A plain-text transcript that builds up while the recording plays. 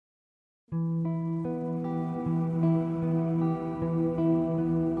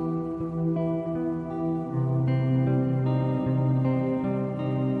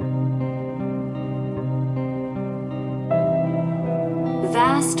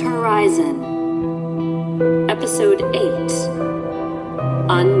Last Horizon, Episode 8,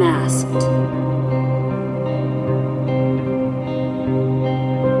 Unmasked.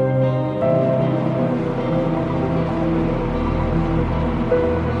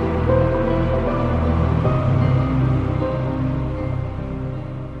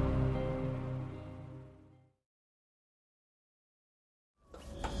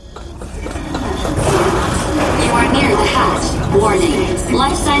 Warning.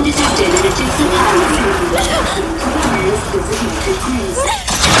 Life sign detected at adjacent highway.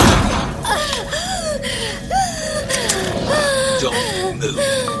 Don't move.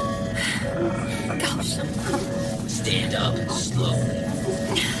 Gosh. Stand up slowly.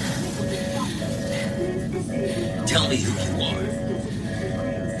 Tell me who you are.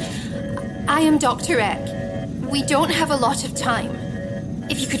 I am Dr. Eck. We don't have a lot of time.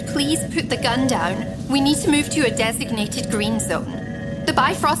 If you could please put the gun down, we need to move to a designated green zone. The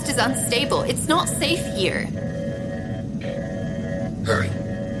Bifrost is unstable. It's not safe here. Hurry.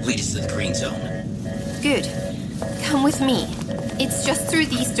 Lead us to the green zone. Good. Come with me. It's just through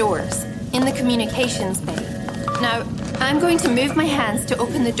these doors, in the communications bay. Now, I'm going to move my hands to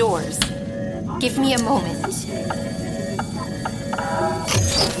open the doors. Give me a moment.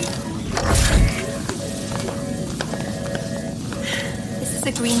 This is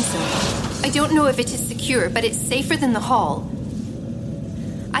a green zone. I don't know if it is secure, but it's safer than the hall.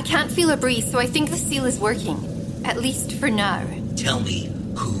 I can't feel a breeze, so I think the seal is working. At least for now. Tell me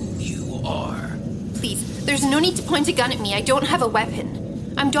who you are. Please, there's no need to point a gun at me. I don't have a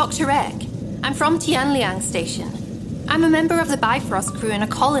weapon. I'm Dr. Eck. I'm from Tianliang Station. I'm a member of the Bifrost crew and a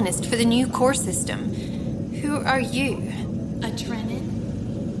colonist for the new core system. Who are you? A Trenin?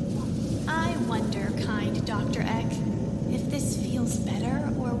 I wonder, kind Dr. Eck, if this feels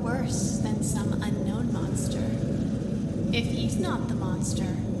better or worse than some unknown monster. If he's not the monster,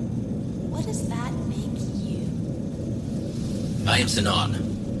 what does that make you? I am Sinan.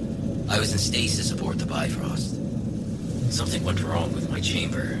 I was in stasis aboard the Bifrost. Something went wrong with my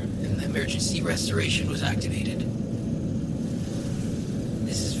chamber, and the emergency restoration was activated.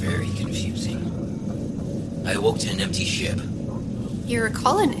 This is very confusing. I awoke to an empty ship. You're a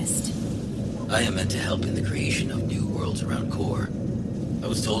colonist. I am meant to help in the creation of new worlds around Core. I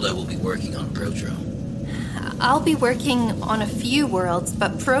was told I will be working on Protro. I'll be working on a few worlds,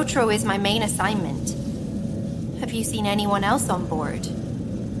 but Protro is my main assignment. Have you seen anyone else on board?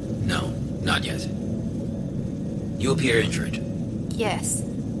 No, not yet. You appear injured. Yes.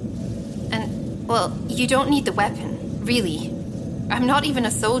 And, well, you don't need the weapon, really. I'm not even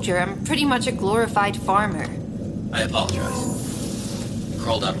a soldier. I'm pretty much a glorified farmer. I apologize. I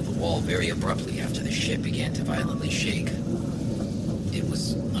crawled out of the wall very abruptly after the ship began to violently shake. It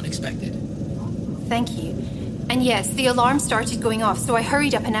was unexpected. Thank you. And yes, the alarm started going off, so I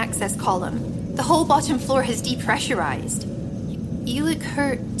hurried up an access column. The whole bottom floor has depressurized. You look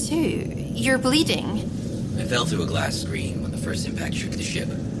hurt, too. You're bleeding. I fell through a glass screen when the first impact shook the ship.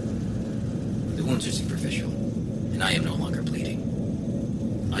 The wounds are superficial, and I am no longer bleeding.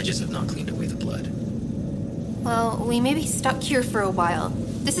 I just have not cleaned away the blood. Well, we may be stuck here for a while.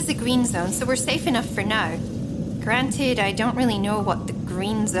 This is a green zone, so we're safe enough for now. Granted, I don't really know what the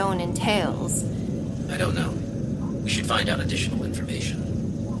green zone entails. I don't know. We should find out additional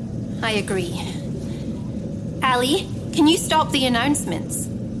information. I agree. Allie, can you stop the announcements?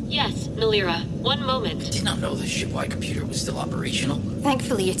 Yes, Melira. One moment. I did not know the ship-wide computer was still operational.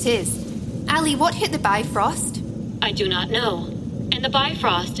 Thankfully it is. Allie, what hit the Bifrost? I do not know. And the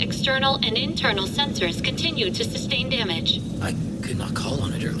Bifrost external and internal sensors continue to sustain damage. I could not call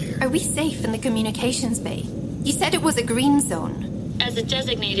on it earlier. Are we safe in the communications bay? You said it was a green zone. As a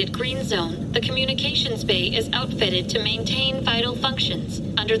designated green zone, the communications bay is outfitted to maintain vital functions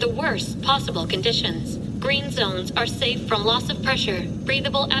under the worst possible conditions. Green zones are safe from loss of pressure,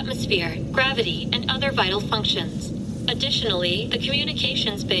 breathable atmosphere, gravity, and other vital functions. Additionally, the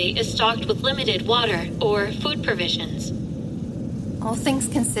communications bay is stocked with limited water or food provisions. All things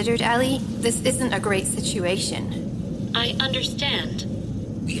considered, Allie, this isn't a great situation. I understand.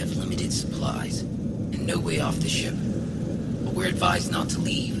 We have limited supplies and no way off the ship. But we're advised not to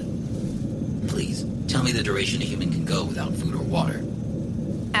leave. Please, tell me the duration a human can go without food or water.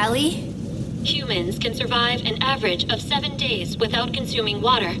 Allie? Humans can survive an average of 7 days without consuming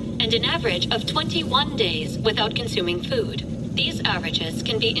water and an average of 21 days without consuming food. These averages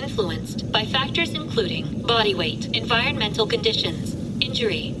can be influenced by factors including body weight, environmental conditions,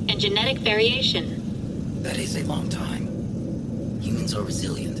 injury, and genetic variation. That is a long time. Humans are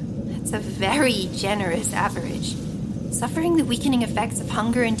resilient. That's a very generous average. Suffering the weakening effects of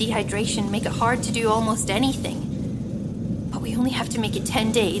hunger and dehydration make it hard to do almost anything. But we only have to make it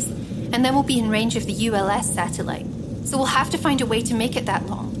 10 days, and then we'll be in range of the ULS satellite. So we'll have to find a way to make it that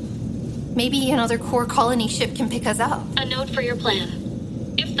long. Maybe another core colony ship can pick us up. A note for your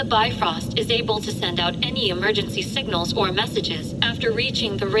plan. If the Bifrost is able to send out any emergency signals or messages after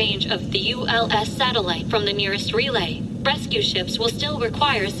reaching the range of the ULS satellite from the nearest relay, rescue ships will still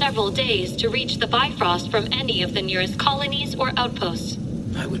require several days to reach the Bifrost from any of the nearest colonies or outposts.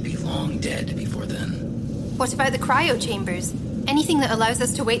 I would be long dead before then. What about the cryo chambers? Anything that allows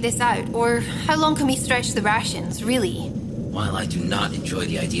us to wait this out? Or how long can we stretch the rations, really? While I do not enjoy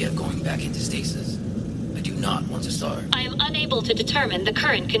the idea of going back into stasis, I do not want to starve. I am unable to determine the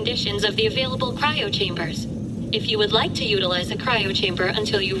current conditions of the available cryo chambers. If you would like to utilize a cryo chamber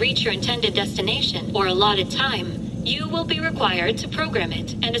until you reach your intended destination or allotted time, you will be required to program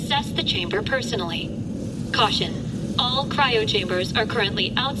it and assess the chamber personally. Caution. All cryo chambers are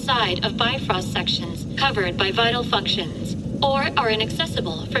currently outside of Bifrost sections covered by vital functions, or are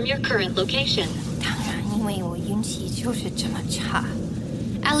inaccessible from your current location. 当然，因为我运气就是这么差。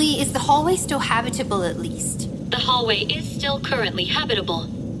Ellie, is the hallway still habitable at least? The hallway is still currently habitable,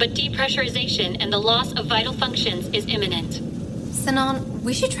 but depressurization and the loss of vital functions is imminent. Sinan,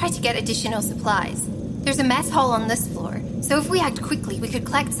 we should try to get additional supplies. There's a mess hall on this floor, so if we act quickly, we could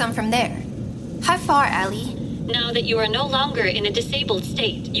collect some from there. How far, Ellie? Now that you are no longer in a disabled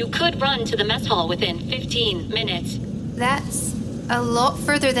state, you could run to the mess hall within 15 minutes. That's a lot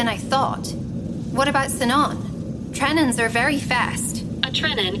further than I thought. What about Sinan? Trenons are very fast. A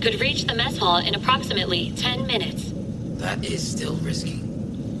Trenon could reach the mess hall in approximately 10 minutes. That is still risky.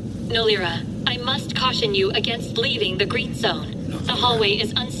 Nolira, I must caution you against leaving the green zone. The hallway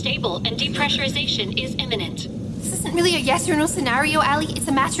is unstable and depressurization is imminent. This isn't really a yes or no scenario, Ellie. It's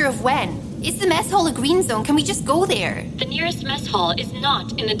a matter of when. Is the mess hall a green zone? Can we just go there? The nearest mess hall is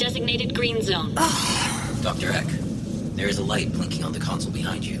not in the designated green zone. Dr. Eck, there is a light blinking on the console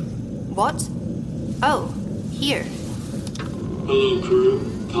behind you. What? Oh, here. Hello, crew,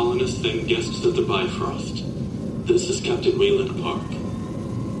 colonists, and guests of the Bifrost. This is Captain Wayland Park.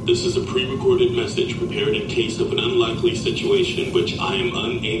 This is a pre-recorded message prepared in case of an unlikely situation in which I am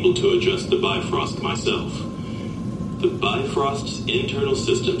unable to address the Bifrost myself. The Bifrost's internal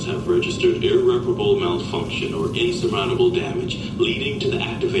systems have registered irreparable malfunction or insurmountable damage, leading to the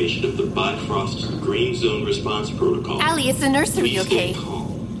activation of the Bifrost's Green Zone Response Protocol. Allie, is the nursery Please okay? stay calm.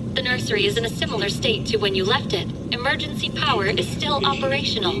 The nursery is in a similar state to when you left it. Emergency power is still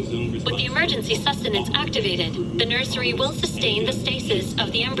operational. With the emergency sustenance activated, the nursery will sustain the stasis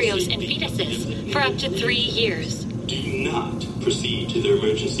of the embryos and fetuses for up to 3 years. Do not proceed to the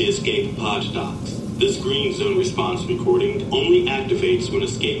emergency escape pod docks. This Green Zone response recording only activates when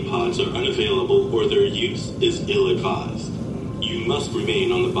escape pods are unavailable or their use is ill-advised. You must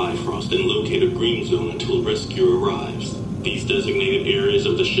remain on the Bifrost and locate a Green Zone until rescue arrives. These designated areas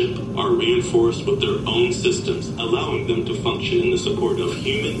of the ship are reinforced with their own systems, allowing them to function in the support of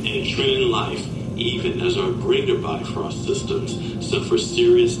human and Trenon life, even as our greater Bifrost systems suffer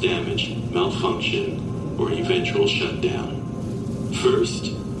serious damage, malfunction, or eventual shutdown.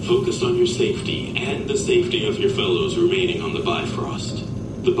 First, focus on your safety and the safety of your fellows remaining on the Bifrost.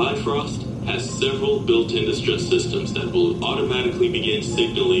 The Bifrost has several built-in distress systems that will automatically begin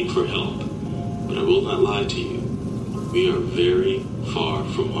signaling for help. But I will not lie to you. We are very far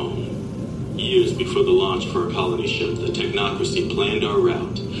from home. Years before the launch of our colony ship, the Technocracy planned our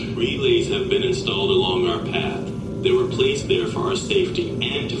route. Relays have been installed along our path. They were placed there for our safety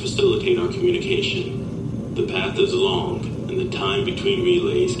and to facilitate our communication. The path is long, and the time between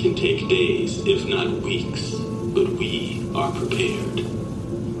relays can take days, if not weeks. But we are prepared.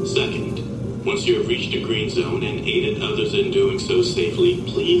 Second, once you have reached a green zone and aided others in doing so safely,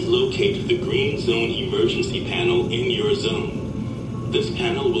 please locate the Green Zone emergency panel in your zone. This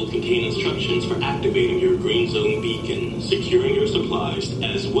panel will contain instructions for activating your Green Zone beacon, securing your supplies,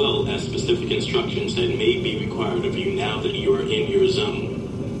 as well as specific instructions that may be required of you now that you are in your zone.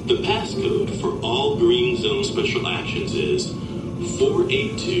 The passcode for all Green Zone special actions is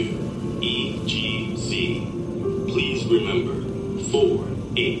 482-EGZ. Please remember,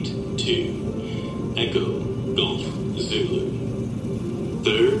 482. Echo, Golf, Zulu.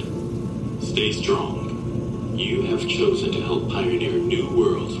 Third, stay strong. You have chosen to help pioneer new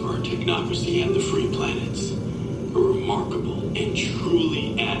worlds for our technocracy and the free planets. A remarkable and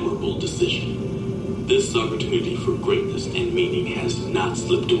truly admirable decision. This opportunity for greatness and meaning has not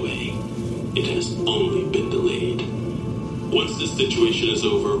slipped away. It has only been delayed. Once this situation is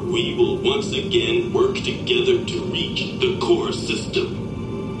over, we will once again work together to reach the core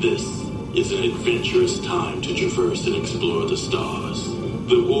system. This is an adventurous time to traverse and explore the stars.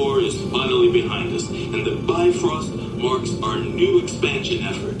 The war is finally behind us, and the Bifrost marks our new expansion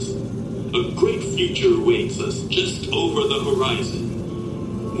efforts. A great future awaits us just over the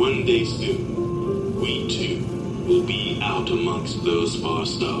horizon. One day soon, we too will be out amongst those far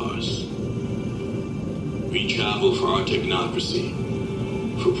stars. We travel for our technocracy,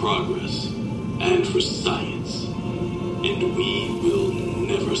 for progress, and for science. And we will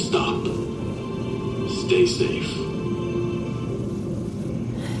never stop. Stay safe.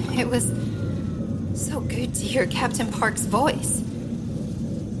 It was so good to hear Captain Park's voice.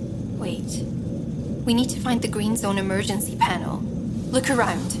 Wait. We need to find the Green Zone emergency panel. Look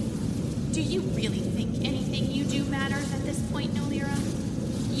around. Do you really think anything you do matters at this point, Nolira?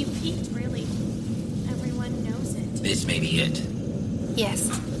 You peaked, really. Everyone knows it. This may be it. Yes.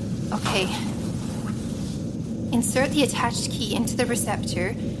 Okay. Insert the attached key into the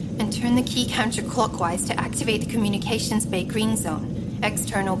receptor and turn the key counterclockwise to activate the communications bay Green Zone,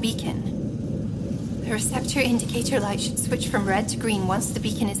 external beacon. The receptor indicator light should switch from red to green once the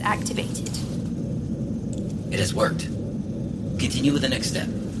beacon is activated. It has worked. Continue with the next step.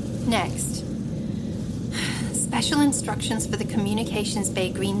 Next. Special instructions for the communications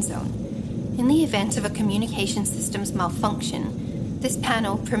bay Green Zone. In the event of a communication system's malfunction, this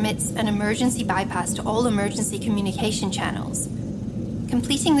panel permits an emergency bypass to all emergency communication channels.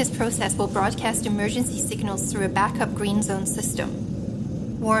 Completing this process will broadcast emergency signals through a backup Green Zone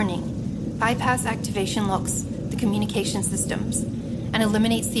system. Warning. Bypass activation locks the communication systems and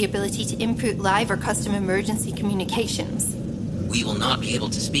eliminates the ability to input live or custom emergency communications. We will not be able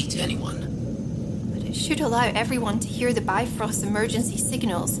to speak to anyone. But it should allow everyone to hear the Bifrost emergency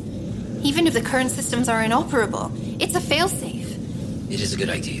signals, even if the current systems are inoperable. It's a failsafe. It is a good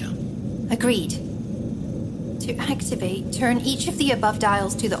idea. Agreed. To activate, turn each of the above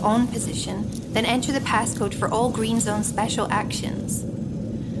dials to the on position, then enter the passcode for all Green Zone special actions.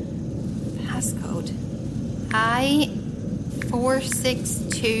 Passcode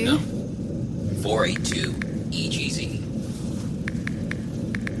I-462... No. 482 EGZ.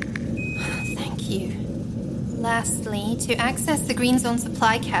 Thank you. Lastly, to access the Green Zone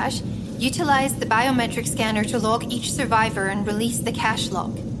supply cache, utilize the biometric scanner to log each survivor and release the cache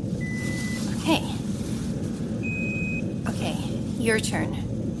log. Okay. Okay, your turn.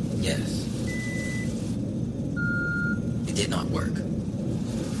 Yes. It did not work.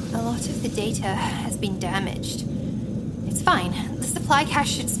 A lot of the data has been damaged. It's fine. The supply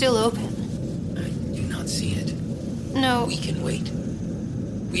cache should still open. I do not see it. No. We can wait.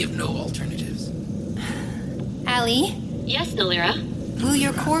 We have no alternatives. Allie, Yes, Nolira? will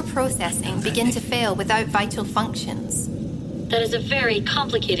your core processing begin to fail without vital functions? That is a very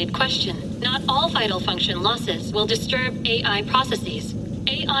complicated question. Not all vital function losses will disturb AI processes.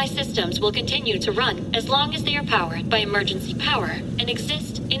 AI systems will continue to run as long as they are powered by emergency power and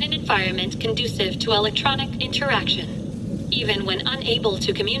exist in an environment conducive to electronic interaction. Even when unable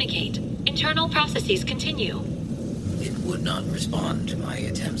to communicate, internal processes continue. It would not respond to my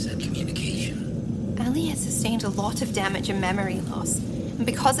attempts at communication. Allie has sustained a lot of damage and memory loss, and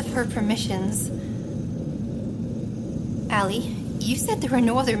because of her permissions... Allie, you said there were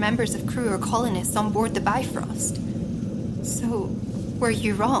no other members of crew or colonists on board the Bifrost. So, were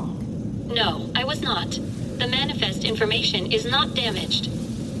you wrong? No, I was not. The manifest information is not damaged.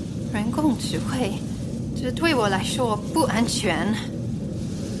 人工智慧，这对我来说不安全。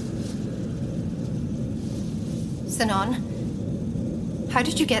Sinon, how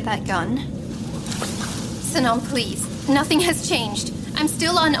did you get that gun? Sinon, please. Nothing has changed. I'm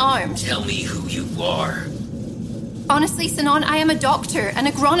still unarmed. Tell me who you are. Honestly, Sinon, I am a doctor, an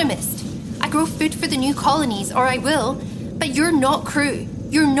agronomist. I grow food for the new colonies, or I will. But you're not crew.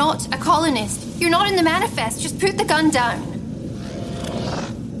 You're not a colonist. You're not in the manifest. Just put the gun down.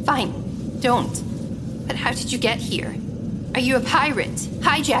 Fine. Don't. But how did you get here? Are you a pirate?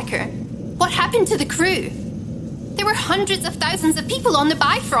 Hijacker? What happened to the crew? There were hundreds of thousands of people on the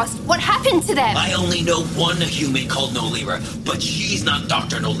Bifrost. What happened to them? I only know one human called Nolira, but she's not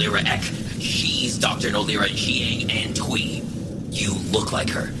Dr. Nolira Ek. She's Dr. Nolira Jiang and Tui. You look like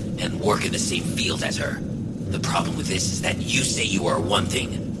her and work in the same field as her. The problem with this is that you say you are one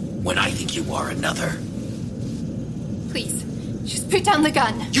thing, when I think you are another. Please, just put down the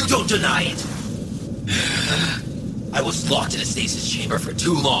gun. You don't deny it! I was locked in a stasis chamber for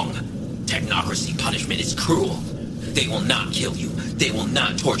too long. Technocracy punishment is cruel. They will not kill you, they will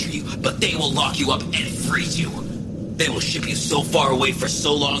not torture you, but they will lock you up and freeze you. They will ship you so far away for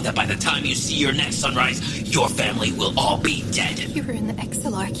so long that by the time you see your next sunrise, your family will all be dead. You were in the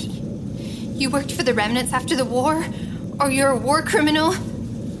Exilarchy. You worked for the remnants after the war? Or you're a war criminal?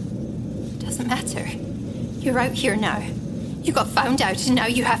 Doesn't matter. You're out here now. You got found out and now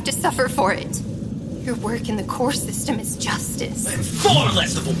you have to suffer for it. Your work in the core system is justice. I'm far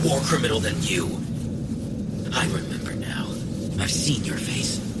less of a war criminal than you. I remember now. I've seen your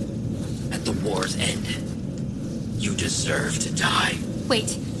face. At the war's end, you deserve to die.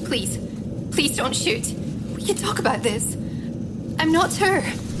 Wait, please. Please don't shoot. We can talk about this. I'm not her.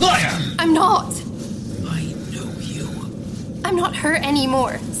 Liar! I'm not. I know you. I'm not her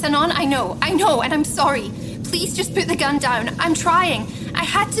anymore. Sanon, I know, and I'm sorry. Please just put the gun down. I'm trying. I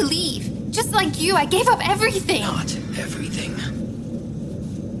had to leave. Just like you, I gave up everything. Not everything.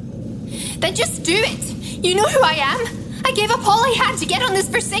 Then just do it. You know who I am. I gave up all I had to get on this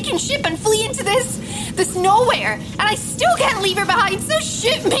forsaken ship and flee into this nowhere. And I still can't leave her behind, so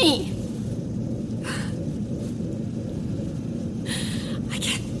shoot me.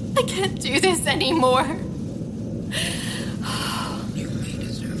 I can't do this anymore. You may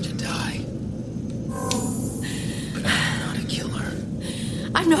deserve to die. But I'm not a killer.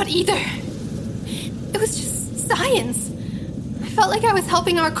 I'm not either. It was just science. I felt like I was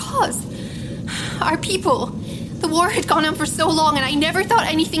helping our cause. Our people. The war had gone on for so long and I never thought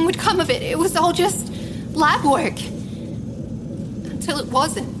anything would come of it. It was all just lab work. Until it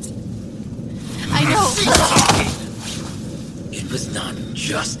wasn't. I know. It was not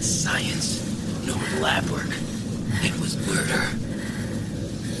just science, nor lab work. It was murder.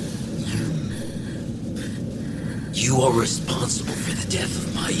 You are responsible for the death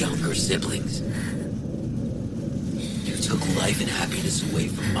of my younger siblings. You took life and happiness away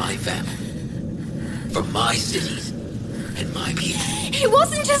from my family, from my cities, and my people. It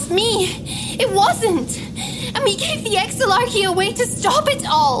wasn't just me. It wasn't. And we gave the Exolarchy a way to stop it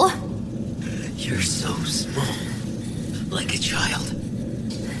all. You're so small. Like a child.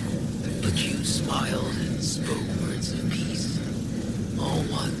 But you smiled and spoke words of peace. All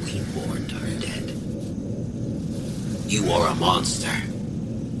while we mourned our dead. You are a monster.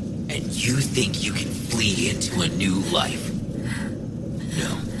 And you think you can flee into a new life.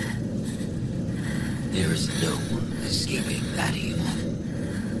 No. There is no escaping that evil.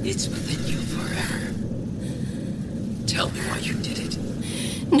 It's within you forever. Tell me why you did it.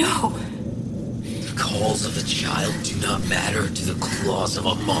 No. The calls of a child do not matter to the claws of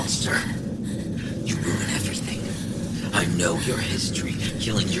a monster. You ruin everything. I know your history,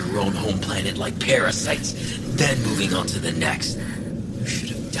 killing your own home planet like parasites, then moving on to the next. You should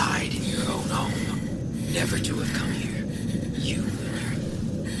have died in your own home, never to have come here. You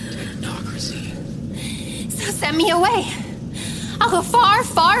and your technocracy. So send me away. I'll go far,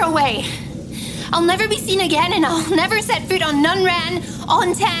 far away. I'll never be seen again, and I'll never set foot on Nunran,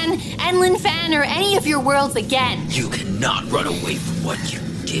 Ontan, Enlin Fan, or any of your worlds again. You cannot run away from what you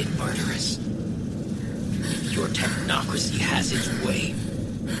did, murderess. If your technocracy has its way,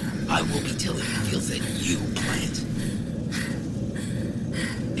 I will be tilling the fields that you plant.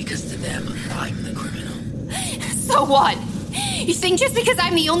 Because to them, I'm the criminal. So what? You think just because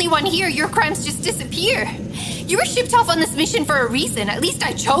I'm the only one here, your crimes just disappear? You were shipped off on this mission for a reason. At least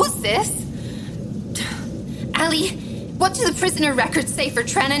I chose this. Ali, what do the prisoner records say for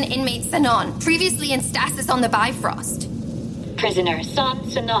Trenan inmate Sanon, previously in stasis on the Bifrost? Prisoner San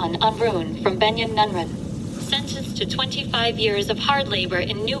Sanon Anrun from Benyan Nunran. Sentenced to 25 years of hard labor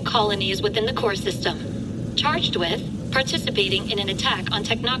in new colonies within the core system. Charged with participating in an attack on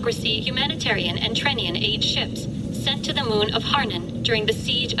technocracy, humanitarian, and Trenian age ships sent to the moon of Harnan during the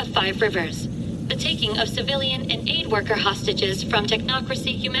siege of Five Rivers. The taking of civilian and aid worker hostages from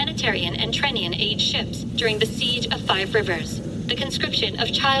technocracy, humanitarian, and Trenian age ships during the siege of Five Rivers. The conscription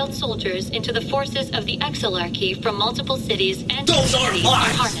of child soldiers into the forces of the Exolarchy from multiple cities and Those are cities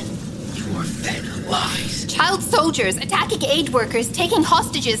lies! in Harnan. You are fed lies. Child soldiers attacking aid workers, taking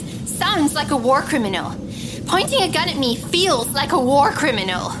hostages, sounds like a war criminal. Pointing a gun at me feels like a war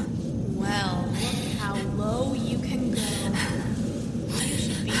criminal. Well, look how low you can go. You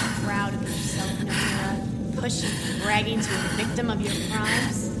should be proud of yourself, Nomura. Pushing and bragging to a victim of your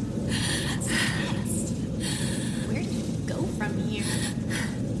crimes. What's next? Where do you go from here?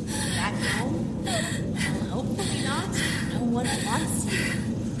 Back home? Well, hopefully not. No one wants you.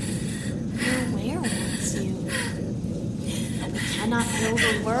 Nowhere wants you. And we cannot fill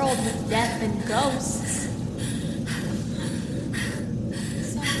the world with death and ghosts.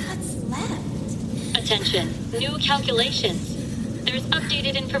 So what's left? Attention, new calculations. There's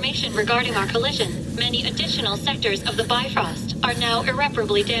updated information regarding our collision. Many additional sectors of the Bifrost are now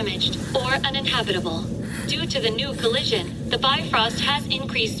irreparably damaged or uninhabitable. Due to the new collision, the Bifrost has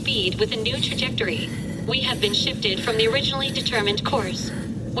increased speed with a new trajectory. We have been shifted from the originally determined course.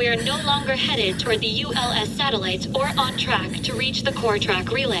 We are no longer headed toward the ULS satellites or on track to reach the core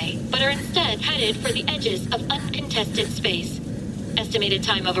track relay, but are instead headed for the edges of uncontested space. Estimated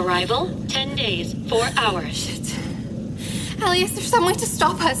time of arrival, 10 days, 4 hours. Shit. Ellie, is there some way to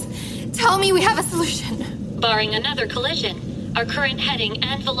stop us? Tell me we have a solution. Barring another collision, our current heading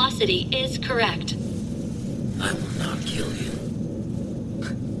and velocity is correct. I will not kill you.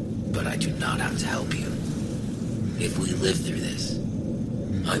 But I do not have to help you. If we live through this,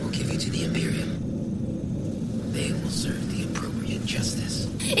 I will give you to the Imperium. They will serve the appropriate justice.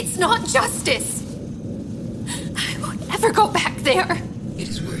 It's not justice. I won't ever go back there. It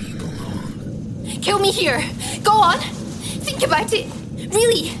is where you belong. Kill me here. Go on. Think about it.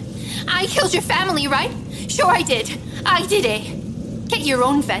 Really. I killed your family, right? Sure I did. I did it. Get your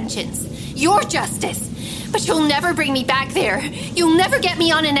own vengeance. Your justice. But you'll never bring me back there. You'll never get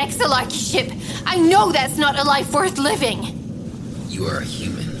me on an Exalarchy ship. I know that's not a life worth living. You are a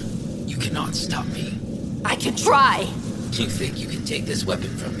human. You cannot stop me. I can try. You think you can take this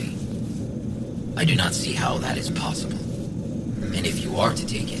weapon from me? I do not see how that is possible. And if you are to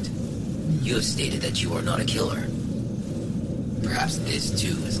take it, you have stated that you are not a killer. Perhaps this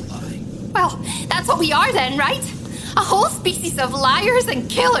too is a lie. Well, that's what we are then, right? A whole species of liars and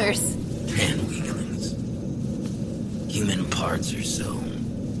killers. And weaklings. Human parts are so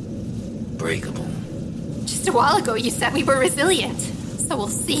breakable. Just a while ago you said we were resilient, so we'll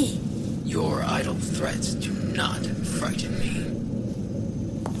see. Your idle threats do not frighten me.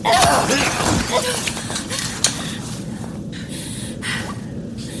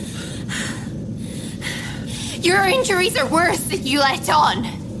 Your injuries are worse than you let on.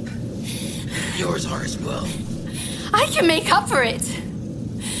 Yours are as well. I can make up for it.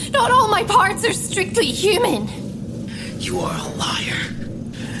 Not all my parts are strictly human. You are a liar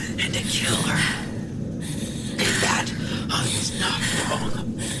and a killer. In that, I was not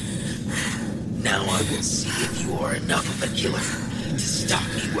wrong. Now I will see if you are enough of a killer to stop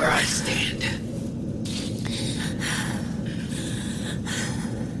me where I stand.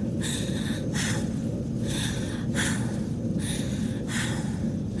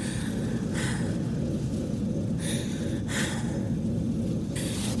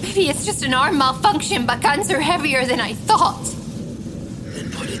 Maybe it's just an arm malfunction, but guns are heavier than I thought. Then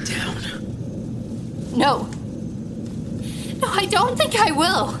put it down. No. No, I don't think I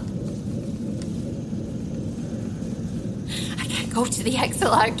will. I can't go to the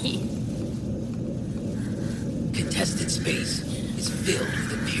Exalarchy. Contested space is filled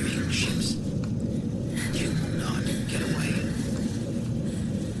with Imperium ships. You will not get away.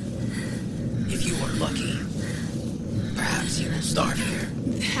 If you are lucky, perhaps you will starve here.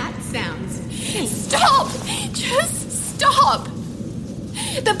 That sounds... Stop! Just stop!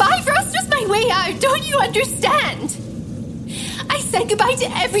 The Bifrost was my way out, don't you understand? I said goodbye to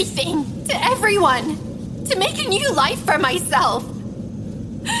everything, to everyone, to make a new life for myself.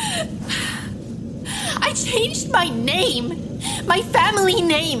 I changed my name, my family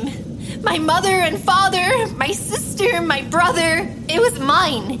name, my mother and father, my sister, my brother. It was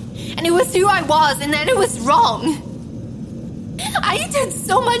mine, and it was who I was, and then it was wrong. I had done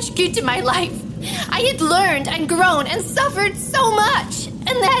so much good to my life. I had learned and grown and suffered so much.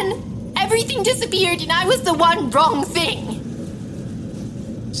 And then everything disappeared and I was the one wrong thing.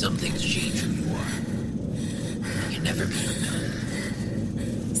 Some things change who you are. You can never be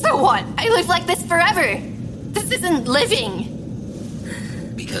undone. So what? I live like this forever. This isn't living.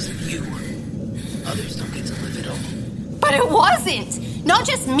 Because of you, others don't get to live at all. But it wasn't. Not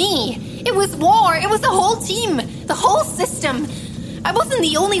just me. It was war. It was the whole team. The whole system. I wasn't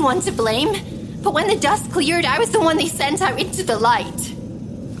the only one to blame. But when the dust cleared, I was the one they sent out into the light.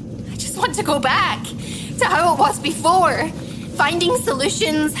 I just want to go back to how it was before. Finding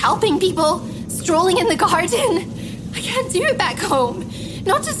solutions, helping people, strolling in the garden. I can't do it back home.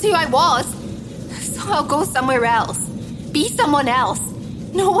 Not just who I was. So I'll go somewhere else. Be someone else.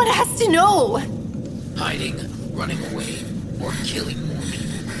 No one has to know. Hiding, running away, or killing more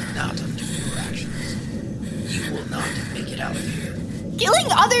people will not undo your actions. You will not make it out of here.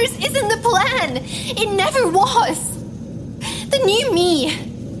 Killing others isn't the plan. It never was. The new me.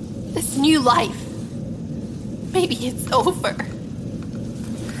 This new life. Maybe it's over.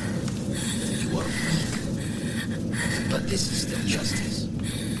 You are weak. But this is still justice.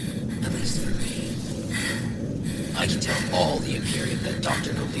 At least for me. I can tell all the Imperium that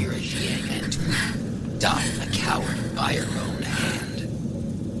Dr. Galira, Jiang, and Tui died a coward by her own hand.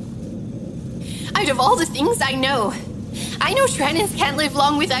 Out of all the things I know Shrenans can't live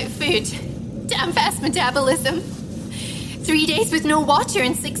long without food. Damn fast metabolism. 3 days with no water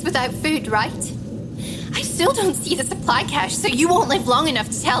and 6 without food, right? I still don't see the supply cache, so you won't live long enough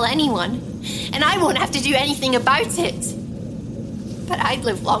to tell anyone. And I won't have to do anything about it. But I'd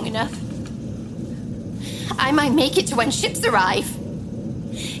live long enough. I might make it to when ships arrive.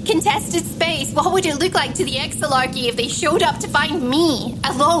 Contested space, what would it look like to the Exilarchy if they showed up to find me,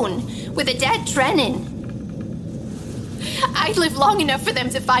 alone, with a dead Drennan? I'd live long enough for them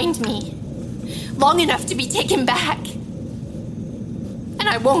to find me. Long enough to be taken back. And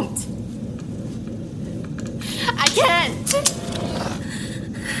I won't. I can't.